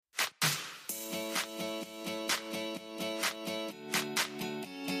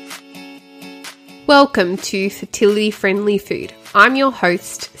Welcome to Fertility Friendly Food. I'm your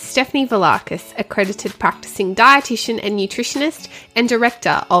host, Stephanie Velakis, accredited practicing dietitian and nutritionist and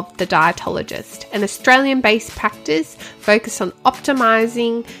director of The Dietologist, an Australian-based practice focused on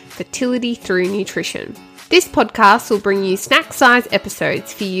optimizing fertility through nutrition. This podcast will bring you snack-sized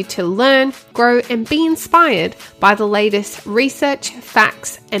episodes for you to learn, grow, and be inspired by the latest research,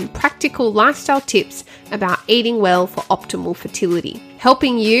 facts, and practical lifestyle tips about eating well for optimal fertility,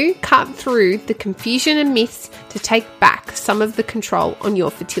 helping you cut through the confusion and myths to take back some of the control on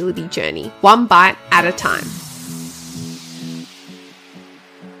your fertility journey, one bite at a time.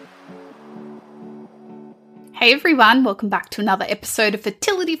 Hey everyone, welcome back to another episode of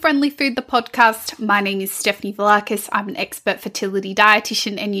Fertility Friendly Food, the podcast. My name is Stephanie Velakis. I'm an expert fertility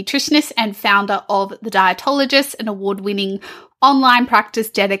dietitian and nutritionist and founder of The Dietologist, an award-winning online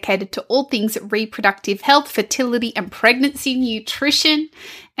practice dedicated to all things reproductive health, fertility, and pregnancy nutrition.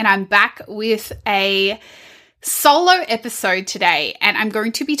 And I'm back with a solo episode today, and I'm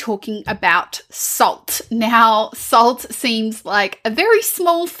going to be talking about salt. Now, salt seems like a very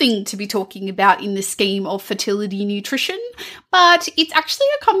small thing to be talking about in the scheme of fertility nutrition, but it's actually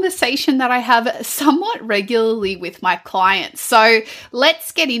a conversation that I have somewhat regularly with my clients. So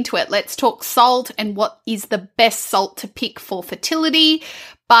let's get into it. Let's talk salt and what is the best salt to pick for fertility.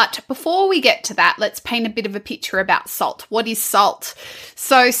 But before we get to that, let's paint a bit of a picture about salt. What is salt?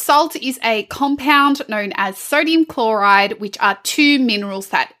 So salt is a compound known as sodium chloride, which are two minerals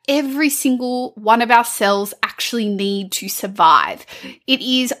that every single one of our cells actually need to survive. It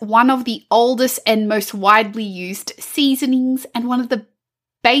is one of the oldest and most widely used seasonings and one of the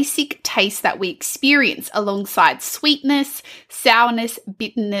basic tastes that we experience alongside sweetness, sourness,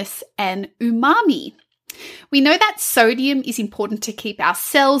 bitterness, and umami. We know that sodium is important to keep our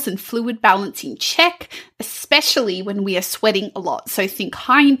cells and fluid balance in check, especially when we are sweating a lot. So think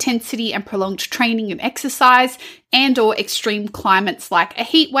high intensity and prolonged training and exercise, and or extreme climates like a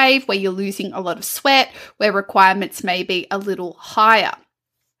heat wave where you're losing a lot of sweat, where requirements may be a little higher.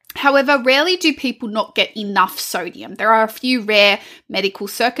 However, rarely do people not get enough sodium. There are a few rare medical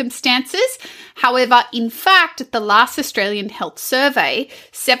circumstances. However, in fact, at the last Australian Health Survey,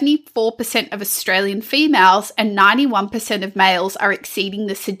 74% of Australian females and 91% of males are exceeding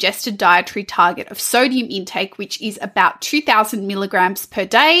the suggested dietary target of sodium intake, which is about 2,000 milligrams per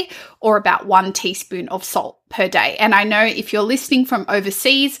day or about 1 teaspoon of salt per day. And I know if you're listening from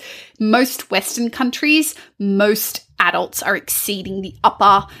overseas, most Western countries, most adults are exceeding the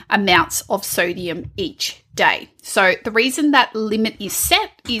upper amounts of sodium each day. So the reason that limit is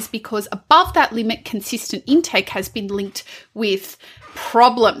set is because above that limit, consistent intake has been linked with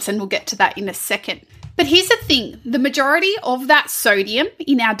problems, and we'll get to that in a second. But here's the thing, the majority of that sodium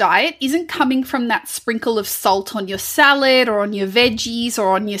in our diet isn't coming from that sprinkle of salt on your salad or on your veggies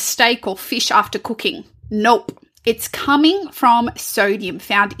or on your steak or fish after cooking. Nope. It's coming from sodium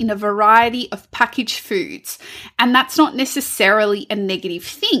found in a variety of packaged foods, and that's not necessarily a negative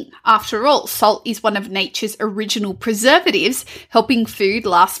thing. After all, salt is one of nature's original preservatives, helping food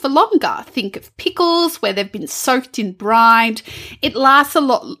last for longer. Think of pickles where they've been soaked in brine. It lasts a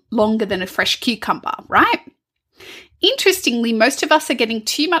lot longer than a fresh cucumber, right? Interestingly, most of us are getting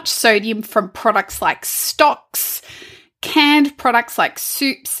too much sodium from products like stocks, canned products like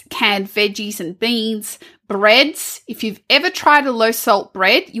soups, canned veggies and beans, breads. If you've ever tried a low-salt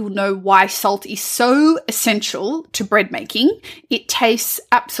bread, you'll know why salt is so essential to bread making. It tastes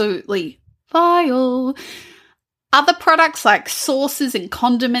absolutely vile. Other products like sauces and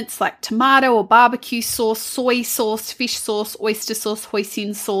condiments like tomato or barbecue sauce, soy sauce, fish sauce, oyster sauce,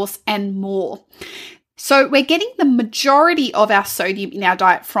 hoisin sauce, and more. So we're getting the majority of our sodium in our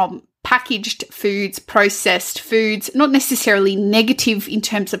diet from packaged foods, processed foods, not necessarily negative in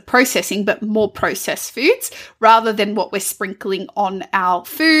terms of processing, but more processed foods rather than what we're sprinkling on our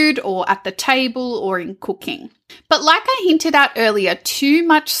food or at the table or in cooking. But like I hinted at earlier, too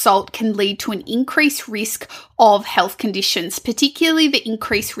much salt can lead to an increased risk of health conditions, particularly the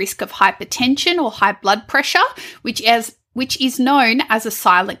increased risk of hypertension or high blood pressure, which is known as a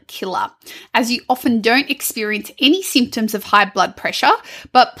silent killer, as you often don't experience any symptoms of high blood pressure,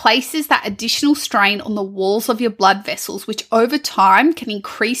 but places that additional strain on the walls of your blood vessels, which over time can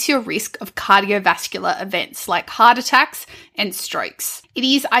increase your risk of cardiovascular events like heart attacks and strokes. It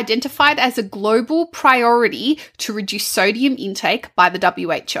is identified as a global priority to reduce sodium intake by the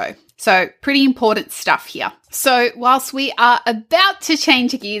WHO. So pretty important stuff here. So whilst we are about to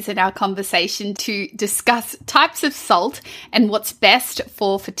change gears in our conversation to discuss types of salt and what's best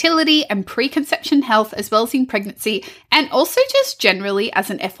for fertility and preconception health as well as in pregnancy, and also just generally as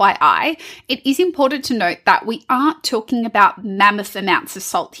an FYI, it is important to note that we aren't talking about mammoth amounts of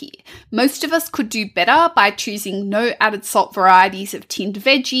salt here. Most of us could do better by choosing no added salt varieties of tinned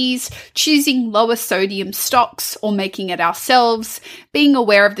veggies, choosing lower sodium stocks or making it ourselves, being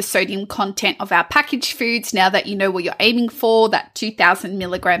aware of the sodium content of our packaged foods now that you know what you're aiming for, that 2,000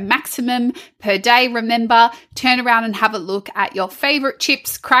 milligram maximum per day. Remember, turn around and have a look at your favorite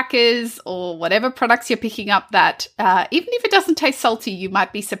chips, crackers, or whatever products you're picking up that even if it doesn't taste salty, you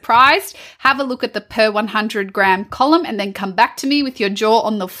might be surprised. Have a look at the per 100 gram column and then come back to me with your jaw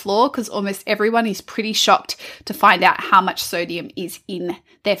on the floor, because almost everyone is pretty shocked to find out how much sodium is in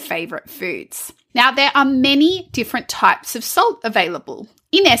their favorite foods. Now, there are many different types of salt available.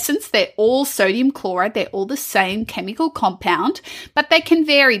 In essence, they're all sodium chloride. They're all the same chemical compound, but they can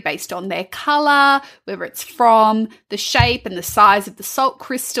vary based on their color, where it's from, the shape and the size of the salt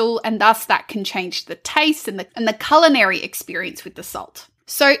crystal, and thus that can change the taste and the culinary experience with the salt.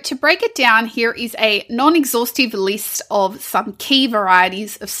 So to break it down, here is a non-exhaustive list of some key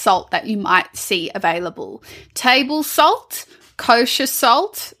varieties of salt that you might see available. Table salt, kosher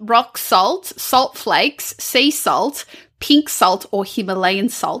salt, rock salt, salt flakes, sea salt, pink salt or Himalayan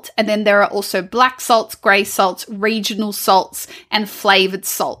salt, and then there are also black salts, grey salts, regional salts, and flavoured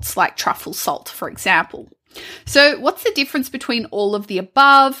salts like truffle salt, for example. So what's the difference between all of the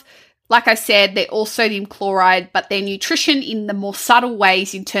above? Like I said, they're all sodium chloride, but their nutrition in the more subtle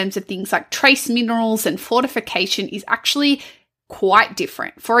ways in terms of things like trace minerals and fortification is actually quite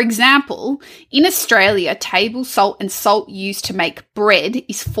different. For example, in Australia, table salt and salt used to make bread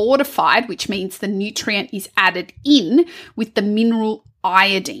is fortified, which means the nutrient is added in with the mineral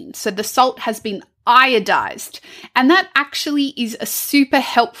iodine. So the salt has been iodized. And that actually is a super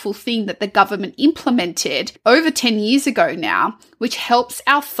helpful thing that the government implemented over 10 years ago now, which helps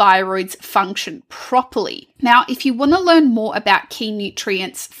our thyroids function properly. Now, if you want to learn more about key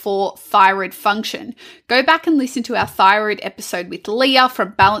nutrients for thyroid function, go back and listen to our thyroid episode with Leah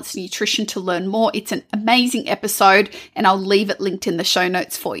from Balanced Nutrition to learn more. It's an amazing episode, and I'll leave it linked in the show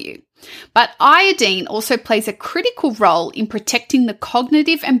notes for you. But iodine also plays a critical role in protecting the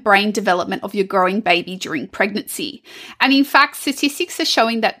cognitive and brain development of your growing baby during pregnancy. And in fact, statistics are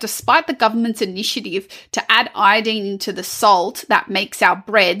showing that despite the government's initiative to add iodine into the salt that makes our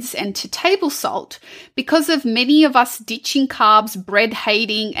breads and to table salt, because of many of us ditching carbs, bread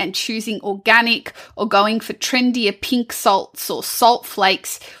hating, and choosing organic or going for trendier pink salts or salt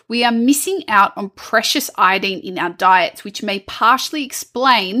flakes, we are missing out on precious iodine in our diets, which may partially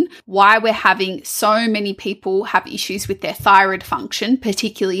explain why we're having so many people have issues with their thyroid function,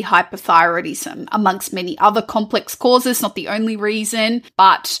 particularly hypothyroidism, amongst many other complex causes. Not the only reason,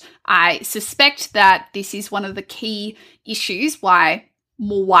 but I suspect that this is one of the key issues why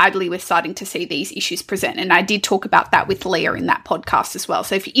more widely we're starting to see these issues present. And I did talk about that with Leah in that podcast as well.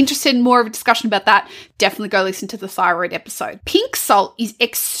 So if you're interested in more of a discussion about that, definitely go listen to the thyroid episode. Pink salt is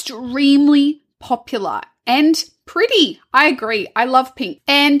extremely popular and pretty. I agree. I love pink.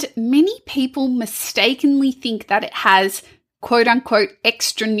 And many people mistakenly think that it has quote unquote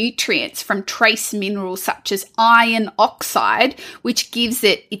extra nutrients from trace minerals such as iron oxide, which gives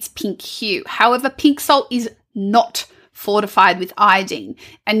it its pink hue. However, pink salt is not fortified with iodine,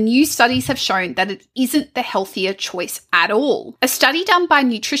 and new studies have shown that it isn't the healthier choice at all. A study done by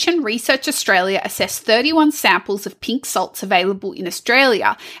Nutrition Research Australia assessed 31 samples of pink salts available in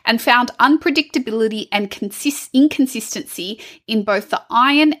Australia and found unpredictability and inconsistency in both the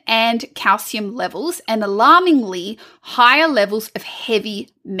iron and calcium levels, and alarmingly higher levels of heavy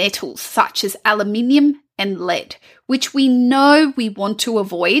metals such as aluminium and lead, which we know we want to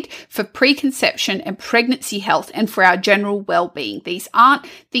avoid for preconception and pregnancy health and for our general well-being. These aren't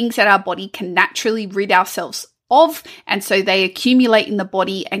things that our body can naturally rid ourselves of, and so they accumulate in the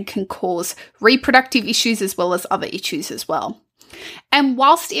body and can cause reproductive issues as well as other issues as well. And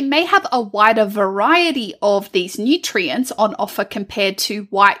whilst it may have a wider variety of these nutrients on offer compared to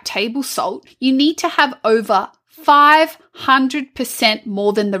white table salt, you need to have over 500%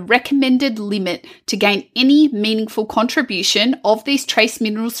 more than the recommended limit to gain any meaningful contribution of these trace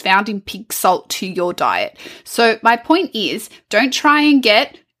minerals found in pink salt to your diet. So my point is, don't try and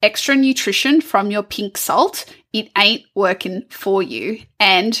get extra nutrition from your pink salt. It ain't working for you,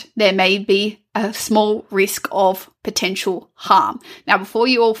 and there may be a small risk of potential harm. Now, before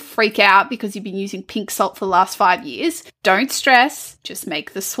you all freak out because you've been using pink salt for the last 5 years, don't stress, just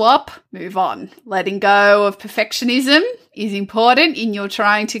make the swap, move on. Letting go of perfectionism is important in your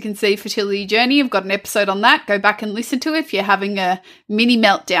trying to conceive fertility journey. I've got an episode on that. Go back and listen to it if you're having a mini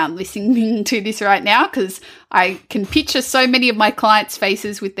meltdown listening to this right now, because I can picture so many of my clients'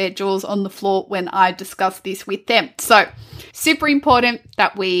 faces with their jaws on the floor when I discuss this with them. So, super important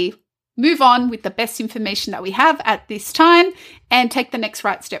that we move on with the best information that we have at this time and take the next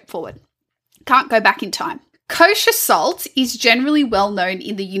right step forward. Can't go back in time. Kosher salt is generally well known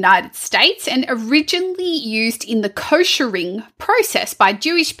in the United States and originally used in the koshering process by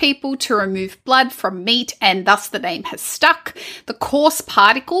Jewish people to remove blood from meat, and thus the name has stuck. The coarse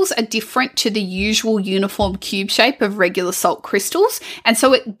particles are different to the usual uniform cube shape of regular salt crystals, and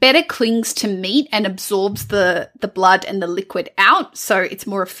so it better clings to meat and absorbs the blood and the liquid out, so it's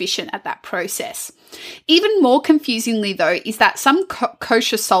more efficient at that process. Even more confusingly, though, is that some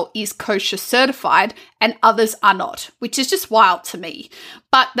kosher salt is kosher certified and others are not, which is just wild to me.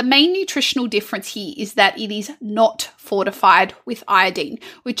 But the main nutritional difference here is that it is not fortified with iodine,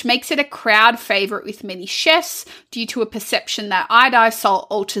 which makes it a crowd favorite with many chefs due to a perception that iodized salt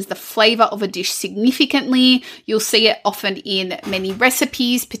alters the flavor of a dish significantly. You'll see it often in many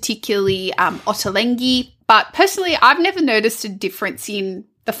recipes, particularly ottolenghi. But personally, I've never noticed a difference in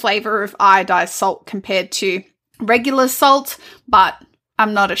the flavor of iodized salt compared to regular salt, but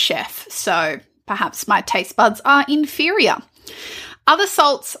I'm not a chef, so perhaps my taste buds are inferior. Other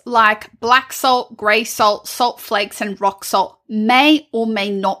salts like black salt, grey salt, salt flakes, and rock salt may or may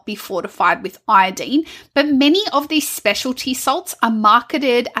not be fortified with iodine, but many of these specialty salts are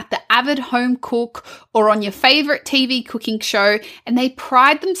marketed at the avid home cook or on your favorite TV cooking show, and they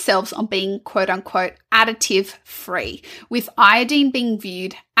pride themselves on being quote unquote additive free, with iodine being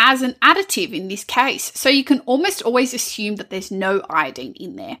viewed as an additive in this case. So you can almost always assume that there's no iodine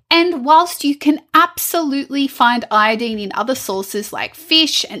in there. And whilst you can absolutely find iodine in other sources like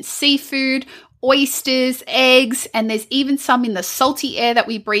fish and seafood, oysters, eggs, and there's even some in the salty air that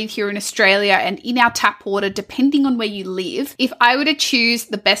we breathe here in Australia and in our tap water, depending on where you live. If I were to choose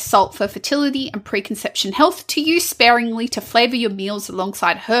the best salt for fertility and preconception health to use sparingly to flavor your meals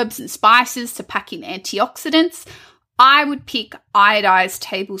alongside herbs and spices to pack in antioxidants, I would pick iodized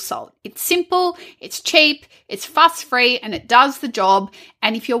table salt. It's simple, it's cheap, it's fuss-free, and it does the job.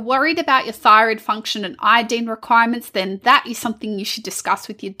 And if you're worried about your thyroid function and iodine requirements, then that is something you should discuss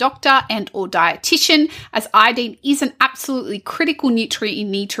with your doctor and or dietitian, as iodine is an absolutely critical nutrient you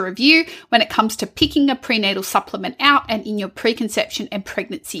need to review when it comes to picking a prenatal supplement out and in your preconception and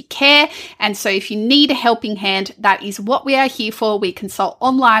pregnancy care. And so if you need a helping hand, that is what we are here for. We consult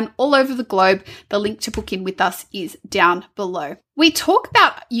online all over the globe. The link to book in with us is down below. We talk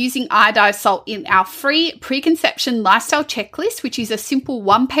about using iodized salt in our free preconception lifestyle checklist, which is a simple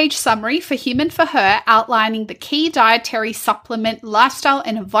one-page summary for him and for her outlining the key dietary, supplement, lifestyle,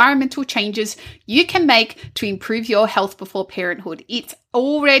 and environmental changes you can make to improve your health before parenthood. It's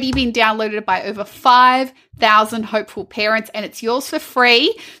already been downloaded by over 5,000 hopeful parents, and it's yours for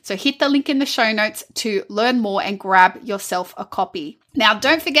free. So hit the link in the show notes to learn more and grab yourself a copy. Now,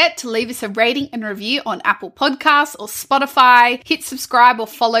 don't forget to leave us a rating and review on Apple Podcasts or Spotify. Hit subscribe or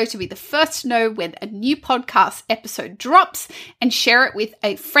follow to be the first to know when a new podcast episode drops, and share it with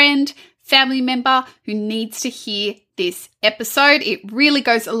a friend, family member who needs to hear this episode. It really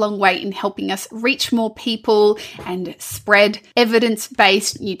goes a long way in helping us reach more people and spread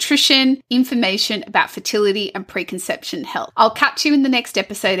evidence-based nutrition information about fertility and preconception health. I'll catch you in the next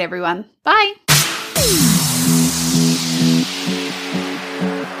episode, everyone. Bye.